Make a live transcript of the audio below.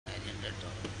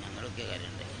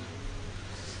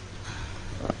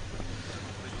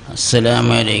السلام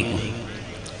عليكم.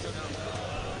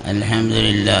 الحمد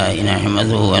لله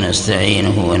نحمده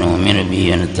ونستعينه ونؤمن به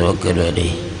ونتوكل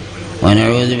عليه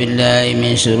ونعوذ بالله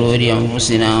من شرور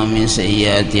أنفسنا ومن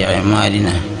سيئات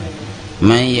أعمالنا.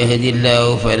 من يهد الله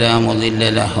فلا مضل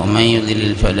له ومن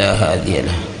يضلل فلا هادي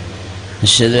له.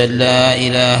 نشهد أن لا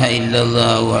إله إلا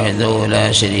الله وحده لا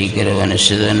شريك له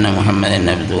ونشهد أن محمدا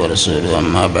عبده ورسوله.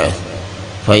 أما بعد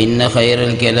فإن خير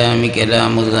الكلام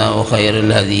كلام الله وخير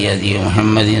الهدي هدي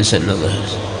محمد صلى الله عليه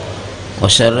وسلم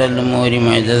وشر الأمور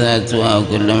محدثاتها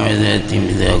وكل محدثة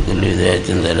بدعة وكل بدعة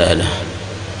ضلالة.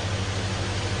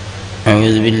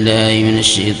 أعوذ بالله من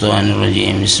الشيطان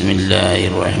الرجيم. بسم الله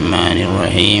الرحمن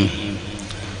الرحيم.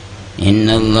 إن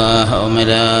الله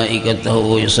وملائكته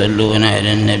يصلون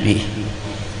على النبي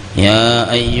يا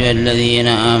أيها الذين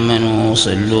آمنوا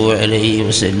صلوا عليه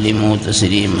وسلموا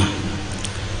تسليما.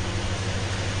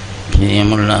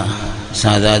 പ്രിയമുള്ള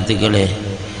സാദാത്തുക്കളെ,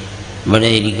 ഇവിടെ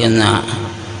ഇരിക്കുന്ന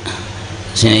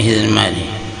സ്നേഹിതന്മാരെ,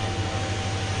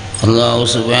 അല്ലാഹു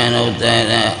സുബ്ഹാനഹു വ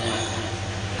തആല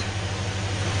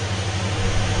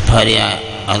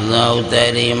അല്ലാഹു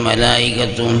തആലയും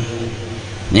മലായികത്തും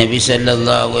നബി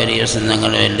സല്ലല്ലാഹു അലൈഹി വസല്ലം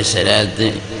തങ്ങളുടെ സലാത്ത്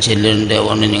ചൊല്ലുന്നുണ്ട്.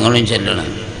 അതുകൊണ്ട് നിങ്ങളും ചൊല്ലണം.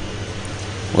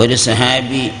 ഒരു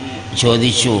സഹാബി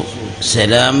ചോദിച്ചു,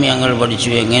 സലാം ഞങ്ങൾ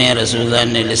പഠിച്ചു, എങ്ങനെ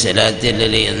റസൂലുള്ളാഹിന്റെ സലാത്ത്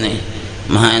അല്ലല്ലേ എന്ന്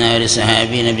മഹാനായ ഒരു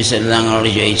സഹാബി നബി സല്ലല്ലാഹു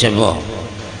അലൈഹി വസല്ലം ചോദിച്ചപ്പോൾ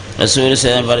റസൂൽ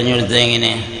സല്ലല്ലാഹു പറഞ്ഞു കൊടുത്തത്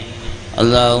എങ്ങനെ?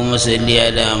 അല്ലാഹുമ്മ സല്ലി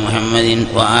അലാ മുഹമ്മദിൻ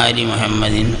വ ആലി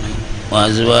മുഹമ്മദിൻ വ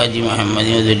അസ്വാജി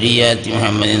മുഹമ്മദിൻ വ ദുരിയാത്തി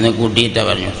മുഹമ്മദിൻ എന്ന് കൂട്ടിയിട്ടാണ്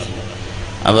പറഞ്ഞു.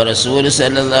 അപ്പോൾ റസൂൽ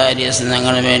സല്ലല്ലാഹു അലൈഹി വസല്ലം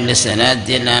തങ്ങളുടെ വേണ്ടി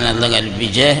സലാത്ത് എല്ലാം അല്ല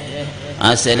കൽപ്പിച്ച് ആ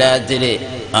സലാത്തിൽ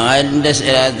ആലിൻ്റെ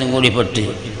സലാത്തും കൂടി പെട്ട്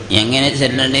എങ്ങനെ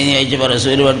ചെല്ലണ്ടേന്ന് ചോദിച്ചപ്പോൾ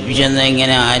റസൂൽ പഠിപ്പിച്ചെന്നാൽ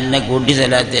ഇങ്ങനെ ആലിനെ കൂട്ടി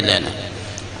സലാത്തില്ലാണ്.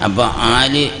 അപ്പോൾ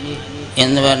ആല്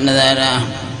എന്ന് പറഞ്ഞതാരാ?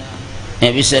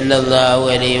 നബി സല്ലല്ലാഹു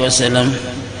അലൈഹി വസല്ലം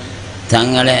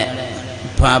തങ്ങളെ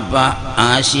പാപ്പ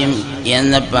ആശിം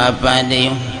എന്ന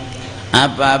പാപ്പാൻ്റെയും ആ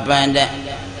പാപ്പാൻ്റെ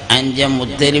അഞ്ചം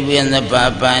മുത്തലിബ് എന്ന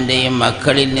പാപ്പാൻ്റെയും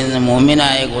മക്കളിൽ നിന്ന്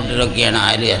മുഅ്മിനായ കൂട്ടരൊക്കെയാണ്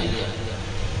ആലുകൾ.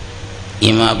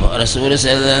 റസൂൽ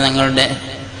സല്ലല്ലാഹു തങ്ങളുടെ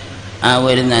ആ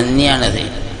ഒരു നന്ദിയാണത്.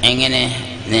 എങ്ങനെ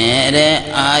നേരെ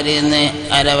ആരെന്ന്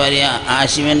ആരാ പറയുക?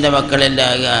 ആശിമിൻ്റെ മക്കളെല്ലാം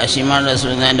ആകുക. ആശിമാണ്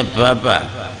റസൂലിൻ്റെ പാപ്പ.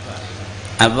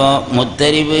 അപ്പോൾ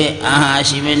മുത്തലിബ് ആ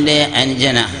ഹാഷിമിൻ്റെ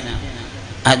അഞ്ചന,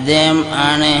 അദ്ദേഹം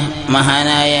ആണ്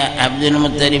മഹാനായ അബ്ദുൽ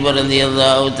മുത്തലിബ്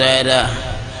റളിയല്ലാഹു തആല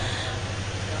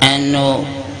അൻഹു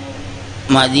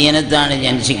മദീനത്താണ്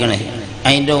ജനിച്ചിരിക്കുന്നത്.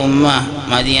 അതിൻ്റെ ഉമ്മ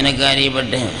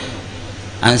മദീനക്കാരിൽപ്പെട്ട്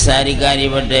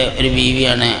അൻസാരിക്കാരിൽപ്പെട്ട് ഒരു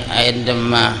ബീവിയാണ്. അതിൻ്റെ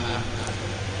ഉമ്മ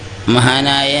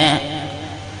മഹാനായ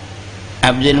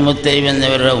അബ്ദുൽ മുത്തലിബ്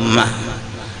എന്നവരുടെ ഉമ്മ.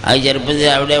 അത് ചെറുപ്പത്തിൽ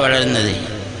അവിടെ വളരുന്നത്.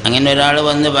 അങ്ങനെ ഒരാൾ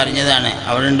വന്ന് പറഞ്ഞതാണ്,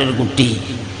 അവിടെ ഉണ്ടൊരു കുട്ടി,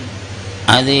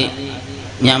 അത്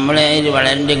നമ്മളെ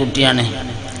വളരേണ്ട കുട്ടിയാണ്,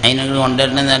 അതിനൊക്കെ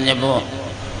കൊണ്ടുവരണമെന്ന് പറഞ്ഞപ്പോൾ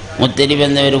മുത്തലിബ്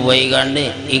എന്നവർ പോയി കണ്ട്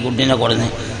ഈ കുട്ടീനെ കൊടുന്ന്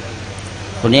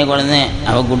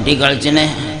അപ്പോൾ കുട്ടി കളിച്ചിന്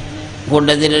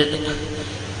കൂട്ടത്തിൽ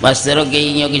വസ്ത്രമൊക്കെ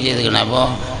ഇങ്ങനെയൊക്കെ ചെയ്തിരിക്കണം. അപ്പോൾ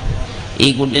ഈ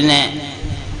കുട്ടീനെ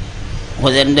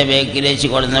കുതിരൻ്റെ ബേക്കിൽ വെച്ച്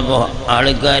കൊടുന്നപ്പോൾ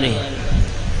ആൾക്കാർ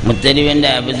മുത്തലിബിൻ്റെ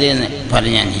അബദ് എന്ന്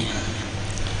പറഞ്ഞാൽ,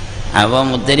 അപ്പോൾ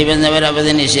മുത്തലിബ് എന്നവർ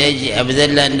അബദ് നിശ്ചയിച്ച്,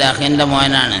 അബദല്ല എൻ്റെ അഹിൻ്റെ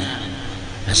മോനാണ്,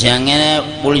 പക്ഷെ അങ്ങനെ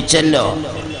വിളിച്ചല്ലോ,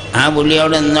 ആ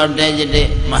പുള്ളിയോട് ഇന്നോട്ട് വെച്ചിട്ട്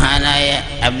മഹാനായ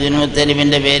അബ്ദുൽ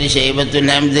മുത്തലിബിൻ്റെ പേര് ഷൈബത്തുൽ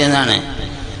ഹംദ് എന്നാണ്.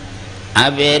 ആ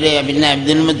പേര് പിന്നെ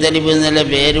അബ്ദുൽ മുത്തലിബ് എന്നുള്ള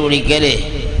പേര് വിളിക്കൽ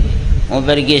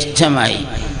മൂപ്പർക്ക് ഇഷ്ടമായി.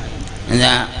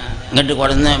 എന്താ ഇങ്ങോട്ട്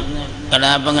കൊടുന്ന്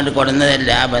കടാപ്പം ഇങ്ങോട്ട് കൊടുന്നതല്ല,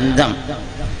 ആ ബന്ധം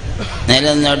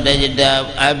നിലനിന്നോട്ട് വെച്ചിട്ട്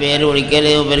ആ പേര് വിളിക്കൽ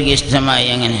മൂപ്പർക്ക് ഇഷ്ടമായി.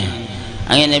 അങ്ങനെ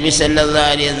നബി സല്ലല്ലാഹു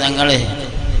അലൈഹി വസല്ലം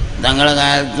തങ്ങളുടെ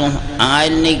കാലത്തും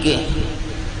ആലിനിക്ക്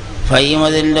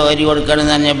ഫൈമതിൻ്റെ ഓരി കൊടുക്കണം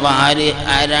എന്ന് പറഞ്ഞപ്പോൾ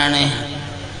ആരാണ്?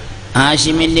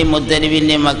 ആശിമിൻ്റെയും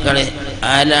മുത്തലിബിൻ്റെയും മക്കൾ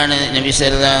ആരാണ്? നബി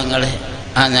സല്ലല്ലാഹു അലൈഹി വസല്ലം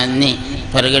ആ നന്ദി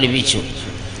പ്രകടിപ്പിച്ചു.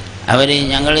 അവർ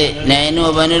ഞങ്ങൾ നൈനു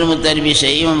ബനുൽ മുത്തലിബി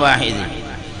ഷൈഉൻ വാഹിദ്,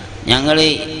 ഞങ്ങൾ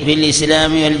ഫിൽ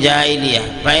ഇസ്ലാമി വൽ ജാഹിലിയ,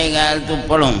 പഴയ കാലത്ത്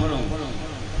ഇപ്പോഴും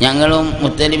ഞങ്ങളും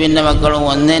മുത്തലിബിൻ്റെ മക്കളും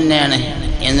ഒന്ന് തന്നെയാണ്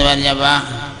എന്ന് പറഞ്ഞപ്പോൾ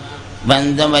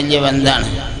ബന്ധം വലിയ ബന്ധമാണ്.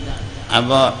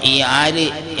 അപ്പോൾ ഈ ആല്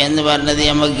എന്ന് പറഞ്ഞത്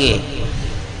നമുക്ക്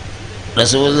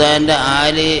റസൂലുള്ളാഹിൻ്റെ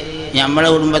ആല് നമ്മളെ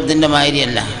കുടുംബത്തിൻ്റെ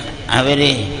മാതിരിയല്ല, അവർ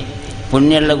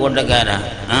പുണ്യമുള്ള കൂട്ടക്കാരാണ്.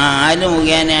 ആ ആല്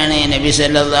മുഖേനയാണ് നബി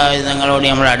സല്ലല്ലാഹു അലൈഹി വസല്ലം തങ്ങളോട്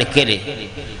നമ്മൾ അടുക്കൽ.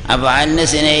 അപ്പോൾ ആലിനെ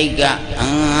സ്നേഹിക്കുക.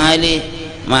 ആല്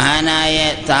മഹാനായ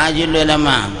താജുൽ ഉലമ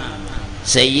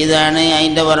സയ്യിദാണ്.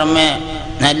 അതിൻ്റെ പുറമെ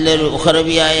നല്ലൊരു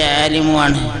ഉഖറബിയായ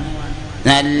ആലിമുമാണ്.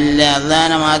 നല്ല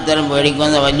അള്ളാനെ മാത്രം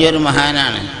പേടിക്കുന്ന വലിയൊരു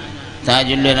മഹാനാണ്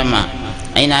താജുൽ ഉലമ.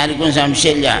 അതിനാർക്കും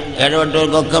സംശയമില്ല.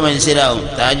 ഇടപെട്ടവർക്കൊക്കെ മനസ്സിലാവും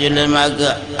താജുലുലമാക്ക്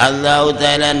അല്ലാഹു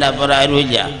തആലാൻ്റെ അപ്പുറം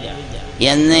ആരുമില്ല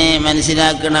എന്ന്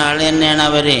മനസ്സിലാക്കുന്ന ആൾ തന്നെയാണ്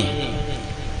അവർ.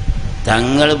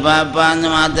 തങ്ങൾ പാപ്പ എന്ന്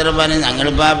മാത്രം പറയും. തങ്ങൾ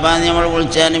പാപ്പ എന്ന് നമ്മൾ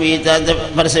വിളിച്ചാലും വീത്താത്ത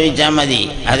പ്രസവിച്ചാൽ മതി.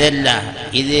 അതല്ല,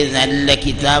 ഇത് നല്ല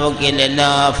കിതാബൊക്കെ ഇല്ല, എല്ലാ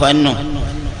ഫന്നും.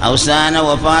 അവസാന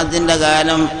വഫാത്തിൻ്റെ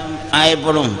കാലം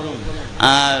ആയപ്പോഴും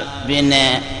പിന്നെ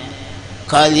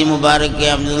ഖാദി മുബാറക്ക്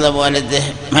അബ്ദുള്ള പോലത്തെ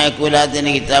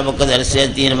മഹക്കൂലാത്തിൻ്റെ കിതാബൊക്കെ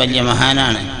ദർശനത്തിന് വലിയ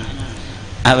മഹാനാണ്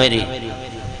അവർ.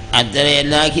 അത്ര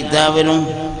എല്ലാ കിതാബിലും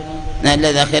നല്ല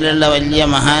ദഖലുള്ള വലിയ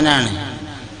മഹാനാണ്.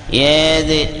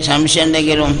 ഏത് സംശയം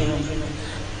ഉണ്ടെങ്കിലും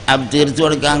തീർത്തു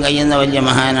കൊടുക്കാൻ കഴിയുന്ന വലിയ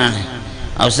മഹാനാണ്.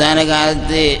 അവസാന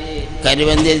കാലത്ത്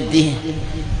കരുവന്തിരുത്തി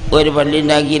ഒരു പള്ളി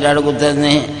ഉണ്ടാക്കിയിട്ട് അവിടെ കുത്തുന്ന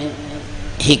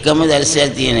ഹിക്കമ്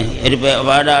ദർശനത്തിന്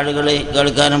ഒരുപാട് ആളുകൾ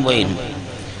കേൾക്കാനും പോയിരുന്നു.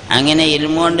 അങ്ങനെ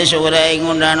ഇൽമുകൊണ്ട് ഷുഗറായും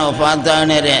കൊണ്ടാണ്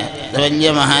വഫാത്താകുന്ന വരെ വലിയ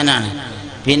മഹാനാണ്.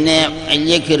 പിന്നെ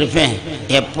വലിയ കിർഫ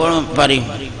എപ്പോഴും പറയും,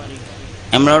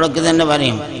 നമ്മളോടൊക്കെ തന്നെ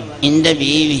പറയും, എൻ്റെ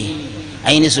ബീവി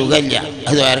അതിന് സുഖമില്ല,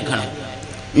 അത് വരക്കണം.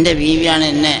 എൻ്റെ ബീവിയാണ്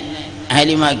എന്നെ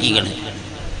ആലിമാക്കിക്കണത്.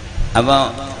 അപ്പോൾ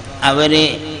അവർ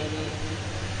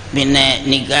പിന്നെ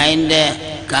നിക്കാഹിൻ്റെ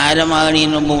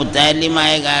കാലമാകണതിന് മുമ്പ്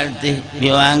മുത്താലിമായ കാലത്ത്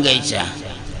വിവാഹം കഴിച്ച.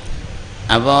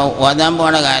 അപ്പോൾ ഓതാൻ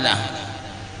പോണ കാലം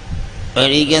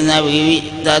ഒരിക്കുന്ന ബീവി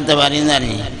താത്ത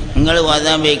പറയുന്നറിഞ്ഞ്, നിങ്ങൾ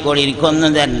ഓതാൻ പോയിക്കോളി,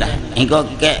 എനിക്കൊന്നും തരണ്ട,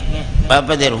 എനിക്കൊക്കെ പാപ്പ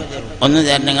തരും, ഒന്നും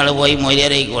തരണ്ട, നിങ്ങൾ പോയി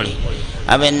മൊയ്ലിയറായിക്കോളി.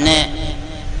 അപ്പം എന്നെ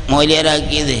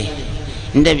മൊയ്ലിയറാക്കിയത്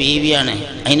എൻ്റെ ബീവിയാണ്,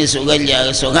 അതിന് സുഖമില്ല,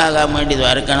 സുഖമാകാൻ വേണ്ടി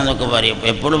ദ്വാരക്കണം എന്നൊക്കെ പറയും.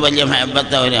 എപ്പോഴും വലിയ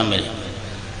മെഹബത്ത് അവർ തമ്മിൽ.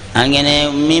 അങ്ങനെ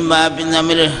ഉമ്മയും ബാപ്പയും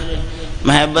തമ്മിൽ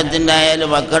മെഹബത്തിൻ്റെ ആയാലും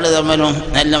മക്കൾ തമ്മിലും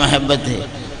നല്ല മെഹബത്ത്.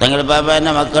 തങ്ങൾ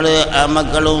പാപ്പാൻ്റെ മക്കൾ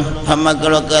മക്കളും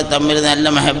പെമ്മക്കളും ഒക്കെ തമ്മിൽ നല്ല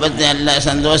മെഹബത്ത്, നല്ല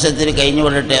സന്തോഷത്തിൽ കഴിഞ്ഞു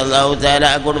വിടട്ടെ. അല്ലാഹു തആല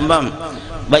ആ കുടുംബം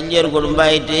വലിയൊരു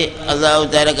കുടുംബമായിട്ട് അല്ലാഹു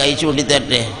തആല കഴിച്ചു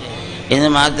കൂട്ടിത്തരട്ടെ എന്ന്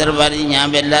മാത്രം പറഞ്ഞ് ഞാൻ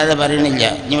വല്ലാതെ പറയണില്ല.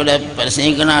 ഇനി ഇവിടെ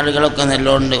പ്രസംഗിക്കുന്ന ആളുകളൊക്കെ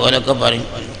നല്ലോണ്ട്, ഓരൊക്കെ പറയും.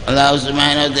 അല്ലാഹു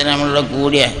സുബ്ഹാനഹു വ തആല നമ്മളുടെ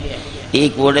കൂടിയ ഈ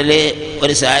കൂടൽ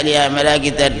ഒരു സാലിയ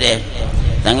അമലാക്കി തരട്ടെ.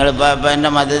 തങ്ങൾ പാപ്പാൻ്റെ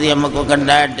മദതി നമുക്കൊക്കെ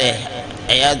ഉണ്ടാകട്ടെ.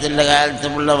 ഹയാത്തിൻ്റെ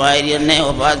കാലത്തുള്ള ഭാര്യ തന്നെ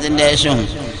വഫാത്തിൻ്റെ ശേഷം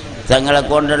തങ്ങളെ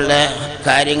കൊണ്ടുള്ള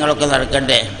കാര്യങ്ങളൊക്കെ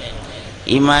നടക്കട്ടെ.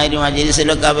 ഈ മാതിരി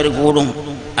മജ്‌ലിസിലൊക്കെ അവർ കൂടും.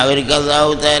 അവർക്ക്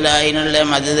അല്ലാഹു തആല അതിനുള്ള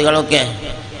മദതുകളൊക്കെ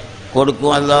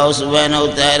കൊടുക്കും. അല്ലാഹു സുബ്ഹാനഹു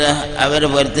വ തആല അവരെ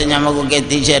പൊരുത്തം നമുക്കൊക്കെ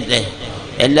എത്തിച്ചേരട്ടെ.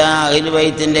 എല്ലാ അഹ്ലു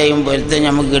ബൈത്തിൻ്റെയും പൊരുത്തം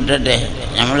നമുക്ക് കിട്ടട്ടെ.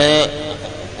 നമ്മൾ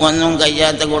ഒന്നും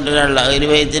കഴിയാത്ത കൂട്ടരുള്ള അഹ്ലു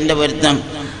ബൈത്തിൻ്റെ പൊരുത്തം.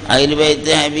 അഹ്ലു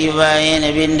ബൈത്ത് ഹബീബായ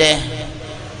നബീൻ്റെ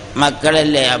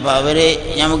മക്കളല്ലേ. അപ്പോൾ അവർ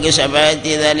നമുക്ക് ശഫാഅത്ത്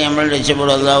ചെയ്താൽ നമ്മൾ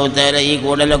രക്ഷപ്പെടും. അല്ലാഹു തആല ഈ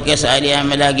കൂടലൊക്കെ സാലിഹ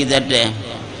അമലാക്കി തരട്ടെ.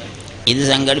 ഇത്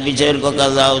സംഘടിപ്പിച്ചവർക്കൊക്കെ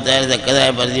അല്ലാഹു തആല തക്കതായ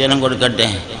പ്രതിഫലം കൊടുക്കട്ടെ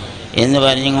എന്ന്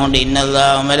പറഞ്ഞുകൊണ്ട്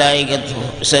ഇന്നല്ലാഹു വ മലായികത്തുഹു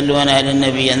യുസല്ലൂന അലൻ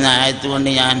നബി എന്ന ആയത്ത് കൊണ്ട്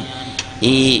ഞാൻ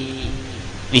ഈ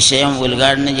വിഷയം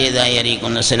ഉദ്ഘാടനം ചെയ്തതായി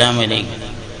അറിയിക്കുന്നു. അസ്സലാമു അലൈക്കും.